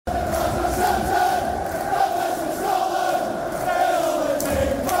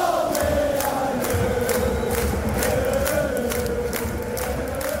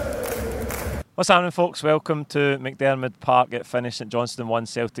What's happening, folks? Welcome to McDermott Park. It finished at Johnstone 1,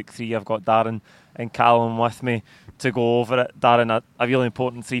 Celtic 3. I've got Darren and Callum with me to go over it. Darren, a really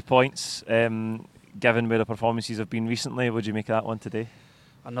important 3 points, given where the performances have been recently. Would you make of that one today?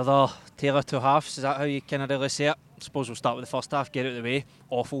 Another tale of two halves, is that how you kind of really say it? I suppose we'll start with the first half, get it out of the way.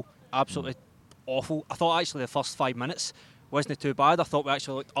 Awful, absolutely awful. I thought actually the first 5 minutes wasn't too bad. I thought we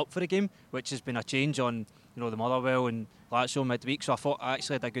actually looked up for the game, which has been a change on the Motherwell and Lazio midweek, so I thought I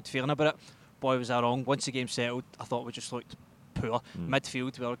actually had a good feeling about it. Boy, was I wrong. Once the game settled, I thought we just looked poor.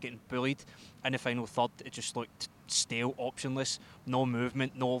 Midfield, we were getting bullied. In the final third, it just looked stale, optionless. No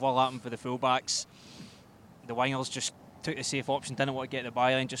movement, no overlapping for the fullbacks. The wingers just took the safe option, didn't want to get the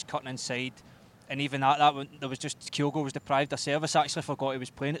byline, just cutting inside. And even that one, there was just Kyogo was deprived of service. I actually forgot he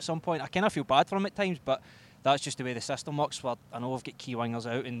was playing at some point. I kind of feel bad for him at times, but that's just the way the system works. Where I know we've got key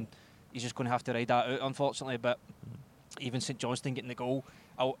wingers out, and he's just going to have to ride that out, unfortunately. But even St Johnstone getting the goal,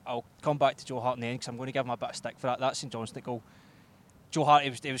 I'll come back to Joe Hart in the end because I'm going to give him a bit of stick for that. That St Johnstone goal, Joe Hart,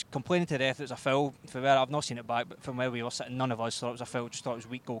 he was complaining to the ref it was a foul. For where I've not seen it back, but from where we were sitting, none of us thought it was a foul. Just thought it was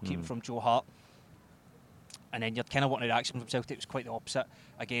weak goalkeeping from Joe Hart. And then you're kind of wanting a reaction from Celtic. It was quite the opposite.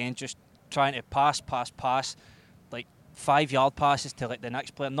 Again, just trying to pass, like 5-yard passes to like the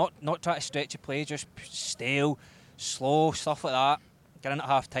next player. Not try to stretch a play, just stale, slow stuff like that. Getting at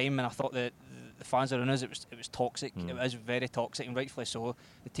half time, and I thought the fans around us, it was toxic. It was very toxic, and rightfully so.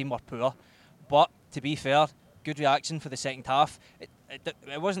 The team were poor, but to be fair, good reaction for the second half.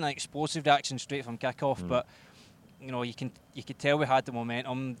 It wasn't an explosive reaction straight from kick-off, but you could tell we had the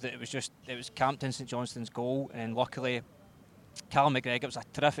momentum. That it was camped in St Johnstone's goal, and luckily Callum McGregor, it was a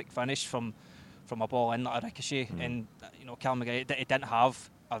terrific finish from a ball in at a ricochet, and Callum McGregor, he didn't have.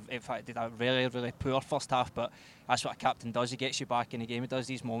 In fact, did a really, really poor first half, but that's what a captain does. He gets you back in the game. He does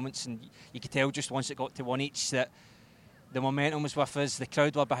these moments, and you could tell just once it got to 1 each that the momentum was with us. The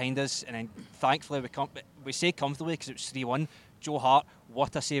crowd were behind us, and then thankfully we say comfortably because it was 3-1. Joe Hart,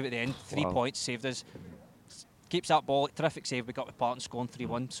 what a save at the end! 3 points saved us. Keeps that ball, terrific save. We got the part and scoring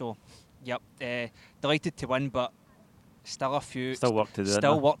 3-1. So, yep, delighted to win, but still work to do.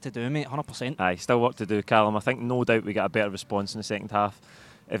 Still work to do, mate. 100%. Aye, still work to do, Callum. I think no doubt we got a better response in the second half.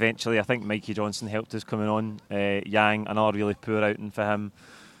 Eventually, I think Mikey Johnson helped us coming on. Yang, another really poor outing for him.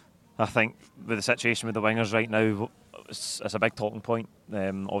 I think with the situation with the wingers right now, it's a big talking point.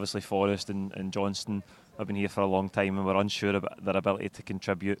 Obviously, Forrest and Johnstone have been here for a long time, and we're unsure about their ability to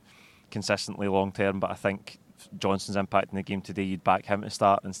contribute consistently long term. But I think Johnston's impact in the game today, you'd back him to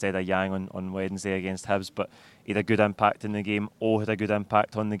start instead of Yang on Wednesday against Hibs. But he had a good impact in the game. Had a good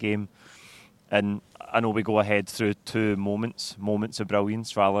impact on the game. And I know we go ahead through 2 moments of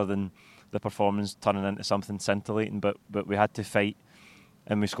brilliance rather than the performance turning into something scintillating, but we had to fight,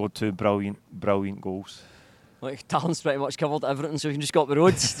 and we scored 2 brilliant goals. Like, Darren's pretty much covered everything, so we can just go up the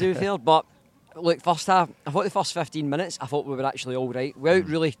roads, to be fair. But look, first half, I thought the first 15 minutes, I thought we were actually all right. Without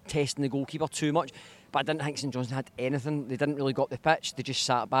really testing the goalkeeper too much, but I didn't think St Johnstone had anything. They didn't really go up the pitch. They just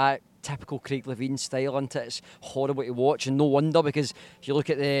sat back. Typical Craig Levein style, isn't it? It's horrible to watch, and no wonder, because if you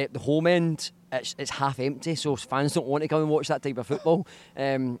look at the home end, it's half empty, so fans don't want to come and watch that type of football.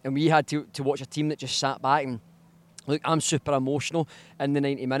 And we had to watch a team that just sat back. And look, I'm super emotional in the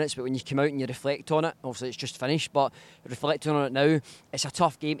 90 minutes, but when you come out and you reflect on it, obviously it's just finished, but reflecting on it now, it's a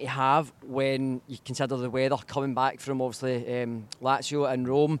tough game to have when you consider the weather coming back from obviously Lazio and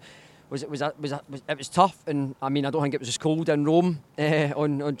Rome. It was tough, and I mean, I don't think it was as cold in Rome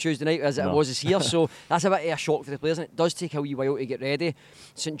on Tuesday night as it was here, so that's a bit of a shock for the players, and it does take a wee while to get ready.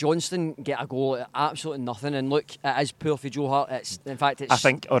 St Johnstone get a goal at absolutely nothing, and look, it is poor for Joe Hart. I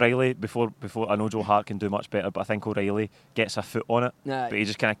think O'Reilly, before I know Joe Hart can do much better, but I think O'Reilly gets a foot on it, but he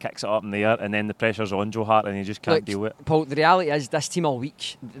just kind of kicks it up in the air, and then the pressure's on Joe Hart, and he just can't deal with it. Paul, the reality is this team are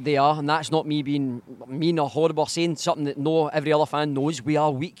weak. They are, and that's not me being mean or horrible, saying something that every other fan knows. We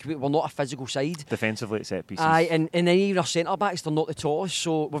are weak. We're not a physical side. Defensively, it's set pieces. Aye, and then even our centre backs, they're not the tallest,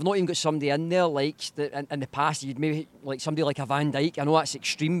 so we've not even got somebody in there like in the past. You'd maybe like somebody like a Van Dijk. I know that's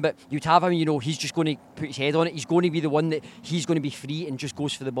extreme, but you'd have him. He's just going to put his head on it. He's going to be the one that he's going to be free and just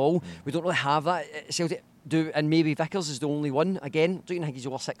goes for the ball. We don't really have that at Celtic. And maybe Vickers is the only one. Again, don't even think he's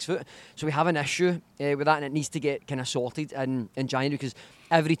over 6 foot. So we have an issue with that, and it needs to get kind of sorted in January, because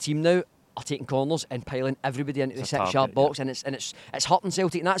every team now are taking corners and piling everybody into the 6-yard box, and it's hurting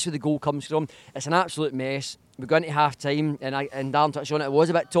Celtic, and that's where the goal comes from. It's an absolute mess. We go into half time, and Darren touched on it. It was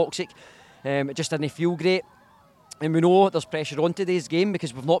a bit toxic. It just didn't feel great. And we know there's pressure on today's game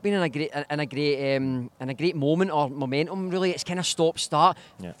because we've not been in a great moment or momentum. Really, it's kind of stop-start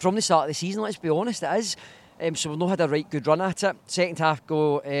from the start of the season. Let's be honest, it is. So we've not had a right good run at it. Second half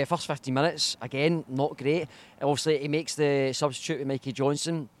first 15 minutes, again, not great. Obviously, he makes the substitute with Mikey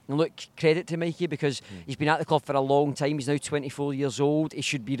Johnstone. And look, credit to Mikey, because he's been at the club for a long time. He's now 24 years old. He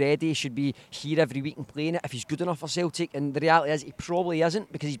should be ready. He should be here every week and playing it if he's good enough for Celtic. And the reality is, he probably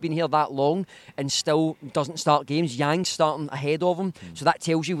isn't, because he's been here that long and still doesn't start games. Yang's starting ahead of him. So that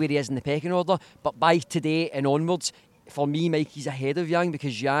tells you where he is in the pecking order. But by today and onwards, for me, Mikey's ahead of Yang,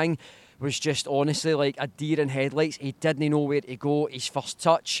 because Yang was just honestly like a deer in headlights. He didn't know where to go. His first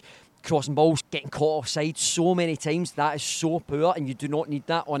touch, crossing balls, getting caught offside so many times. That is so poor, and you do not need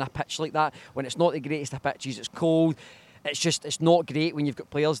that on a pitch like that when it's not the greatest of pitches. It's cold. It's not great when you've got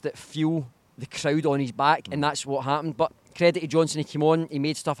players that feel the crowd on his back, and that's what happened. But credit to Johnstone, he came on, he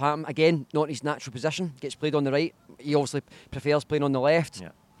made stuff happen. Again, not in his natural position. Gets played on the right. He obviously prefers playing on the left.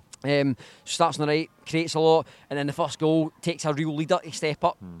 Starts on the right, creates a lot, and then the first goal takes a real leader to step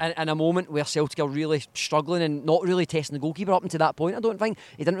up in a moment where Celtic are really struggling and not really testing the goalkeeper up until that point. I don't think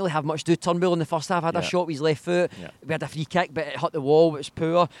he didn't really have much to do. Turnbull in the first half had a shot with his left foot. We had a free kick, but it hit the wall. It was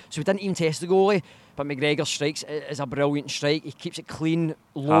poor, so we didn't even test the goalie. But McGregor strikes is a brilliant strike. He keeps it clean,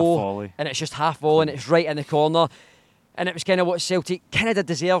 low, and it's just half volley, and it's right in the corner. And it was kind of what Celtic kind of did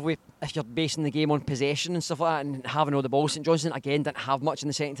deserve if you're basing the game on possession and stuff like that and having all the balls. St Johnstone, again, didn't have much in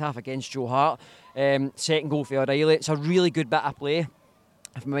the second half against Joe Hart. Second goal for O'Reilly. It's a really good bit of play.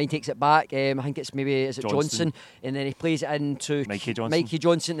 If my mind takes it back, I think it's Johnstone, and then he plays it into Mikey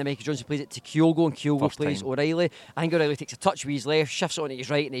Johnstone, and Mikey Johnstone plays it to Kyogo, and Kyogo plays O'Reilly. I think O'Reilly takes a touch with his left, shifts it onto his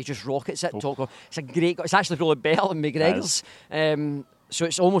right, and he just rockets it. It's a great goal. It's actually probably better than McGregor's. So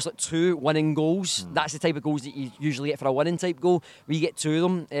it's almost like 2 winning goals. That's the type of goals that you usually get for a winning type goal. We get 2 of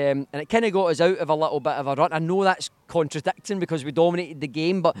them, and it kind of got us out of a little bit of a run. I know that's contradicting because we dominated the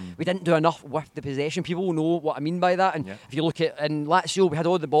game, but we didn't do enough with the possession. People will know what I mean by that. And if you look at in Lazio, we had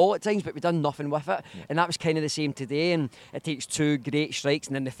all the ball at times, but we done nothing with it. And that was kind of the same today. And it takes 2 great strikes,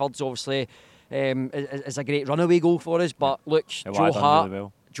 and then the third's obviously is a great runaway goal for us. But look,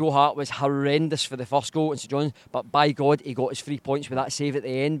 Joe Hart was horrendous for the first goal in St John's, but by God, he got his 3 points with that save at the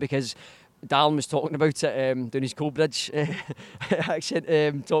end, because Darren was talking about it doing his Coalbridge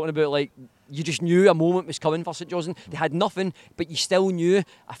accent, talking about like you just knew a moment was coming for St Johnstone. They had nothing, but you still knew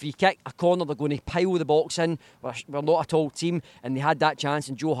a free kick, a corner, they're going to pile the box in. We're not a tall team, and they had that chance,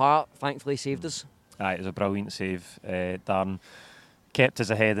 and Joe Hart thankfully saved us. It was a brilliant save, Darren. Kept us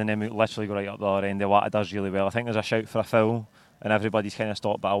ahead, and then we literally go right up the other end. Iwata does really well. I think there's a shout for a foul, and everybody's kind of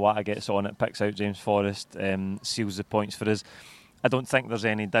stopped, but Iwata gets on it, picks out James Forrest, seals the points for us. I don't think there's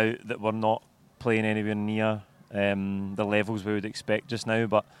any doubt that we're not playing anywhere near the levels we would expect just now,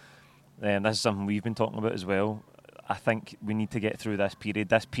 but this is something we've been talking about as well. I think we need to get through this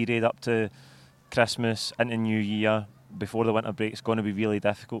period up to Christmas, into New Year, before the winter break. It's going to be really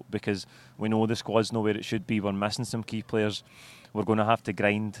difficult because we know the squad's not where it should be. We're missing some key players. We're going to have to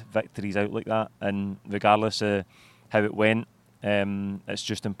grind victories out like that, and regardless of how it went, it's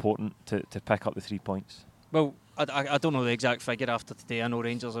just important to pick up the 3 points. Well, I don't know the exact figure after today. I know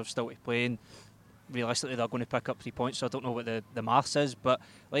Rangers have still to play, and realistically they're going to pick up 3 points, so I don't know what the maths is, but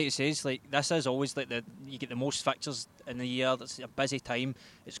like it says, like this is always like you get the most fixtures in the year. That's a busy time,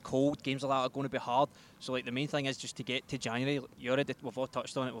 it's cold, games like that are going to be hard, so like the main thing is just to get to January. We've all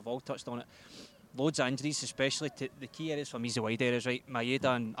touched on it, loads of injuries, especially to the key areas for me is the wide areas, right?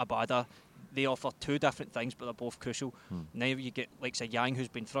 Maeda and Abada, they offer 2 different things, but they're both crucial. Now you get like say Yang, who's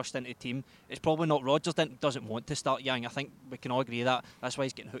been thrust into the team. It's probably not Rodgers doesn't want to start Yang. I think we can all agree that's why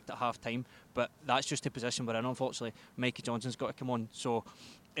he's getting hooked at half time. But that's just the position we're in. Unfortunately, Mikey Johnson's got to come on. So,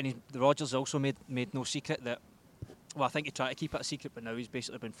 and the Rodgers also made no secret that. Well, I think he tried to keep it a secret, but now he's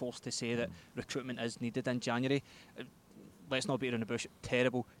basically been forced to say that recruitment is needed in January. Let's not beat around the bush.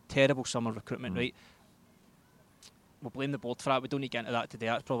 Terrible summer recruitment, right? We'll blame the board for that. We don't need to get into that today.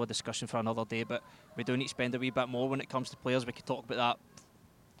 That's probably a discussion for another day, but we do need to spend a wee bit more when it comes to players. We could talk about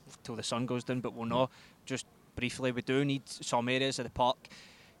that till the sun goes down, but we'll not. Just briefly, we do need some areas of the park.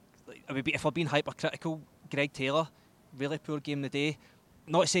 If we're being hypercritical, Greg Taylor, really poor game of the day.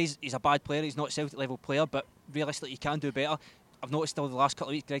 Not to say he's a bad player, he's not a Celtic level player, but realistically he can do better. I've noticed over the last couple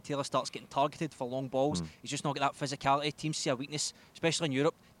of weeks Greg Taylor starts getting targeted for long balls. He's just not got that physicality. Teams see a weakness, especially in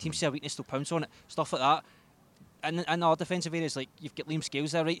Europe. Teams see a weakness, they'll pounce on it. Stuff like that. And in our defensive areas, like you've got Liam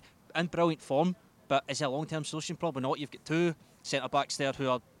Scales there, right, in brilliant form, but is it a long-term solution? Probably not. You've got 2 centre-backs there who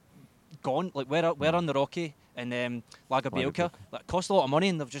are gone. Like where on the Rocky and Lagerbielke. That cost a lot of money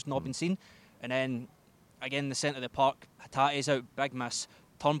and they've just not been seen. And then again, the centre of the park, Hatate's out, big miss.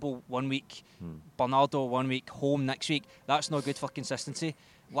 Turnbull 1 week, Bernardo 1 week, home next week. That's not good for consistency.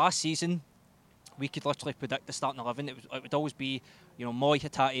 Last season, we could literally predict the starting 11. It would always be, Moy,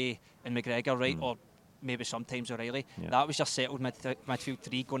 Hatate, and McGregor, right, or maybe sometimes O'Reilly. That was just settled midfield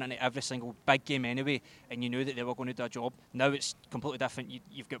three going into every single big game anyway, and you knew that they were going to do a job. Now it's completely different.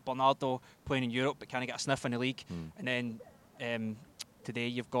 You've got Bernardo playing in Europe but can't get a sniff in the league, and then today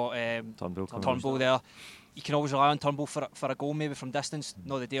you've got Turnbull there. You can always rely on Turnbull for a goal maybe from distance,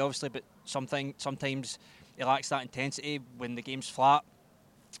 not the day obviously, but sometimes he lacks that intensity when the game's flat.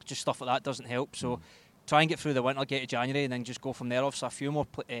 Just stuff like that doesn't help. So try and get through the winter, get to January, and then just go from there. Obviously, a few more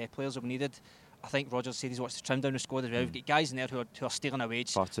players will be needed. I think Rodgers said he's wants to trim down the squad as well. We've got guys in there who are stealing a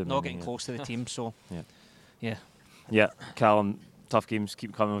wage, not getting close to the team. So, yeah. Callum, tough games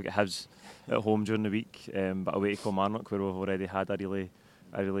keep coming. We've got Hibs at home during the week, but away to Kilmarnock, where we've already had a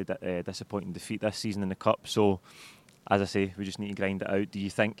really disappointing defeat this season in the Cup. So, as I say, we just need to grind it out. Do you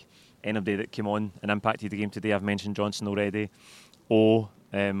think anybody that came on and impacted the game today? I've mentioned Johnstone already.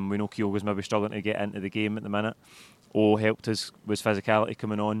 We know Kyogo's maybe struggling to get into the game at the minute. Helped us with physicality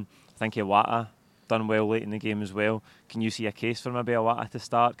coming on. I think Iwata done well late in the game as well. Can you see a case for maybe Iwata to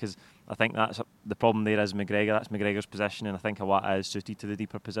start? Because I think that's the problem there is McGregor. That's McGregor's position, and I think Iwata is suited to the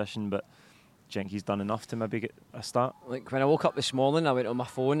deeper position. But do you think he's done enough to maybe get a start? Like when I woke up this morning, I went on my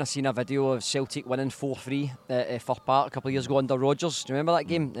phone. I seen a video of Celtic winning 4-3 at Fir Park a couple of years ago under Rodgers. Do you remember that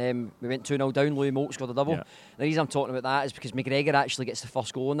game? We went 2-0 down. Louis Moult scored a double. Yeah. The reason I'm talking about that is because McGregor actually gets the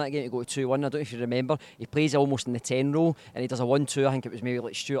first goal in that game to go to 2-1. I don't know if you remember. He plays almost in the 10 row and he does a 1-2. I think it was maybe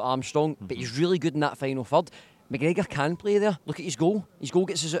like Stuart Armstrong, but he's really good in that final third. McGregor can play there. Look at his goal. His goal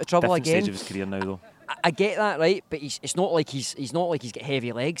gets us out of trouble Different again. Stage of his career now, though. I get that, right? But it's not like he's got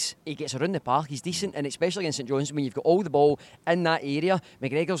heavy legs. He gets around the park. He's decent, and especially against St Johnstone, when you've got all the ball in that area,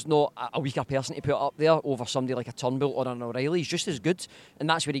 McGregor's not a weaker person to put up there over somebody like a Turnbull or an O'Reilly. He's just as good, and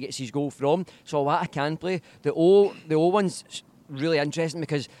that's where he gets his goal from. So I can play. The O one's really interesting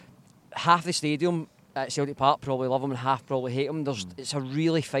because half the stadium at Celtic Park probably love him and half probably hate him. It's a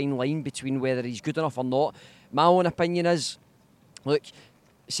really fine line between whether he's good enough or not. My own opinion is, look,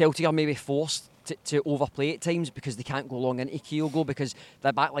 Celtic are maybe forced to overplay at times because they can't go long into Kyogo because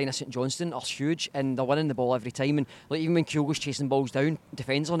the back line of St Johnstone are huge and they're winning the ball every time. And like even when Kyogo's chasing balls down,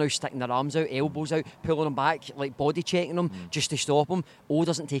 defenders are now sticking their arms out, elbows out, pulling them back, like body checking them just to stop him. O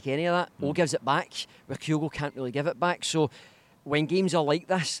doesn't take any of that. O gives it back where Kyogo can't really give it back. So when games are like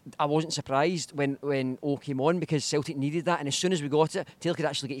this, I wasn't surprised when O came on because Celtic needed that, and as soon as we got it, Taylor could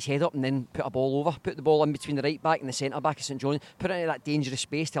actually get his head up and then put a ball over, put the ball in between the right back and the centre back of St Johnstone, put it into that dangerous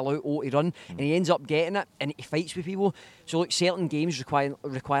space to allow O to run, and he ends up getting it and he fights with people. So look, certain games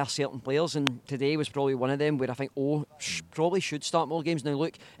require certain players, and today was probably one of them where I think O probably should start more games. Now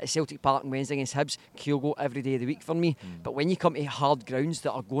look, at Celtic Park on Wednesday against Hibs, Kyogo every day of the week for me, but when you come to hard grounds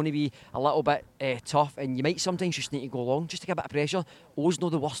that are going to be a little bit tough, and you might sometimes just need to go long just to get a bit of pressure, O's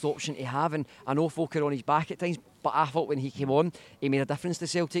not the worst option to have, and I know folk are on his back at times, but I thought when he came on, he made a difference to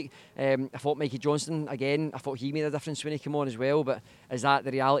Celtic. I thought Mikey Johnstone, again, I thought he made a difference when he came on as well, but is that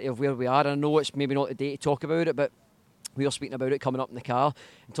the reality of where we are? I know it's maybe not the day to talk about it, but we were speaking about it coming up in the car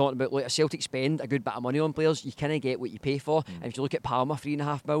and talking about, like, a Celtic spend a good bit of money on players. You kind of get what you pay for. And if you look at Palmer,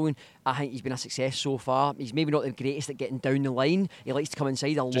 $3.5 million, I think he's been a success so far. He's maybe not the greatest at getting down the line. He likes to come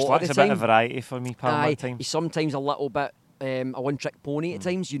inside a lot of the time. Just lacks a bit of variety for me, Palmer, at times. He's sometimes a little bit a one-trick pony at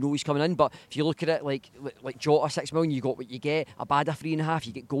times. You know he's coming in, but if you look at it like Jota, $6 million, you got what you get. Abada, $3.5,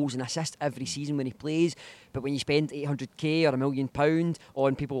 you get goals and assists every season when he plays. But when you spend £800k or £1 million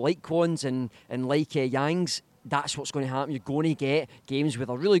on people like Kwons and like Yangs, that's what's going to happen. You're going to get games where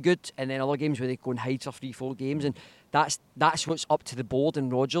they're really good, and then other games where they go and hide for 3-4 games, and that's what's up to the board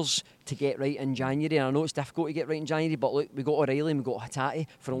and Rodgers to get right in January. And I know it's difficult to get right in January, but look, we got O'Reilly and we got Hatate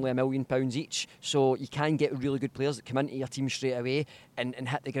for only £1 million each, so you can get really good players that come into your team straight away and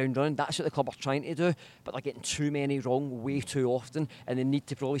hit the ground running. That's what the club are trying to do, but they're getting too many wrong way too often, and they need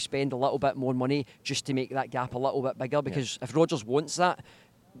to probably spend a little bit more money just to make that gap a little bit bigger, because if Rodgers wants that,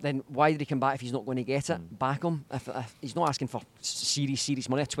 then why did he come back if he's not going to get it? Back him. If he's not asking for serious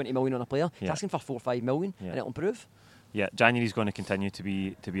money, 20 million on a player, he's asking for 4 or 5 million, and it'll improve. Yeah, January's going to continue to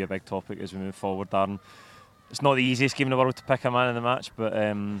be a big topic as we move forward, Darren. It's not the easiest game in the world to pick a man in the match, but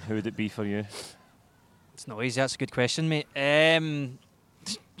who would it be for you? It's not easy. That's a good question, mate.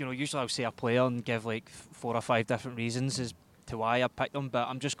 Usually I'll say a player and give like 4 or 5 different reasons as to why I picked them, but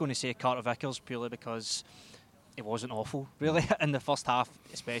I'm just going to say Carter Vickers purely because it wasn't awful, really, in the first half,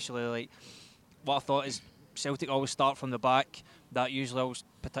 especially. Like, what I thought is Celtic always start from the back. That usually always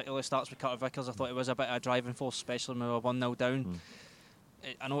particularly starts with Carter Vickers. I thought it was a bit of a driving force, especially when we were 1-0 down.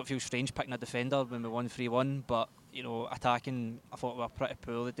 I know it feels strange picking a defender when we won 3-1, but attacking, I thought we were pretty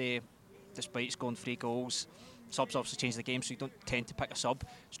poor the day, despite scoring 3 goals. Subs obviously changed the game, so you don't tend to pick a sub.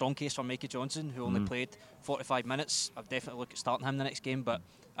 Strong case for Mikey Johnstone, who only played 45 minutes. I'd definitely look at starting him the next game, but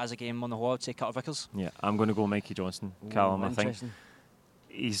as a game on the whole, I'd say Carter Vickers. Yeah, I'm going to go Mikey Johnstone, Callum. I think Interesting.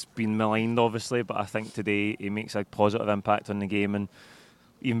 he's been maligned, obviously, but I think today he makes a positive impact on the game. And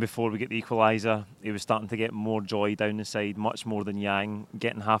even before we get the equaliser, he was starting to get more joy down the side, much more than Yang,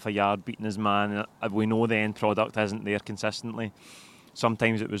 getting half a yard, beating his man. We know the end product isn't there consistently.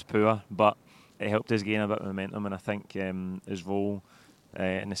 Sometimes it was poor, but it helped us gain a bit of momentum. And I think his role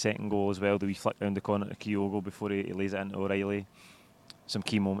in the second goal as well, the wee flick round the corner to Kyogo before he lays it into O'Reilly, some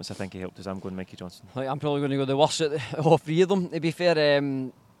key moments I think he helped us. I'm going Mikey Johnstone. I'm probably going to go the worst of all three of them, to be fair,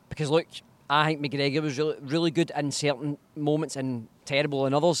 because look, I think McGregor was really good in certain moments and terrible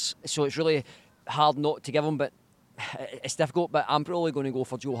in others, so it's really hard not to give him, but it's difficult. But I'm probably going to go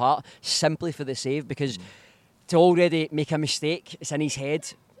for Joe Hart simply for the save, because to already make a mistake, it's in his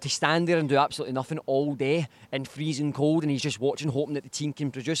head. To stand there and do absolutely nothing all day in freezing cold, and he's just watching, hoping that the team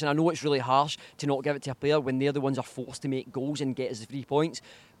can produce. And I know it's really harsh to not give it to a player when they're the ones are forced to make goals and get us the 3 points,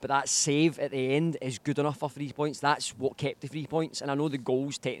 but that save at the end is good enough for 3 points. That's what kept the 3 points. And I know the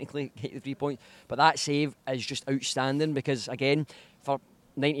goals technically get the 3 points, but that save is just outstanding, because again, for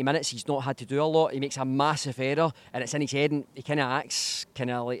 90 minutes he's not had to do a lot. He makes a massive error and it's in his head, and he kind of acts kind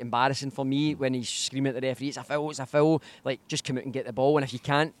of like embarrassing for me when he's screaming at the referee, it's a foul, like just come out and get the ball, and if you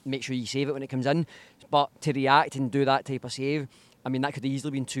can't, make sure you save it when it comes in. But to react and do that type of save, I mean, that could have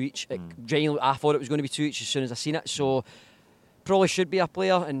easily been 2 each. Genuinely, I thought it was going to be 2 each as soon as I seen it, so probably should be a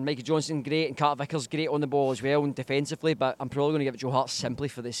player. And Mikey Johnstone great, and Carter Vickers great on the ball as well and defensively, but I'm probably going to give it Joe Hart simply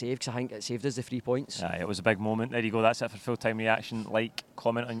for the save, because I think it saved us the 3 points. It was a big moment. There you go, that's it for full time reaction. Like,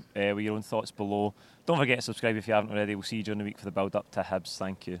 comment on with your own thoughts below. Don't forget to subscribe if you haven't already. We'll see you during the week for the build up to Hibs.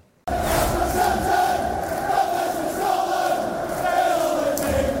 Thank you.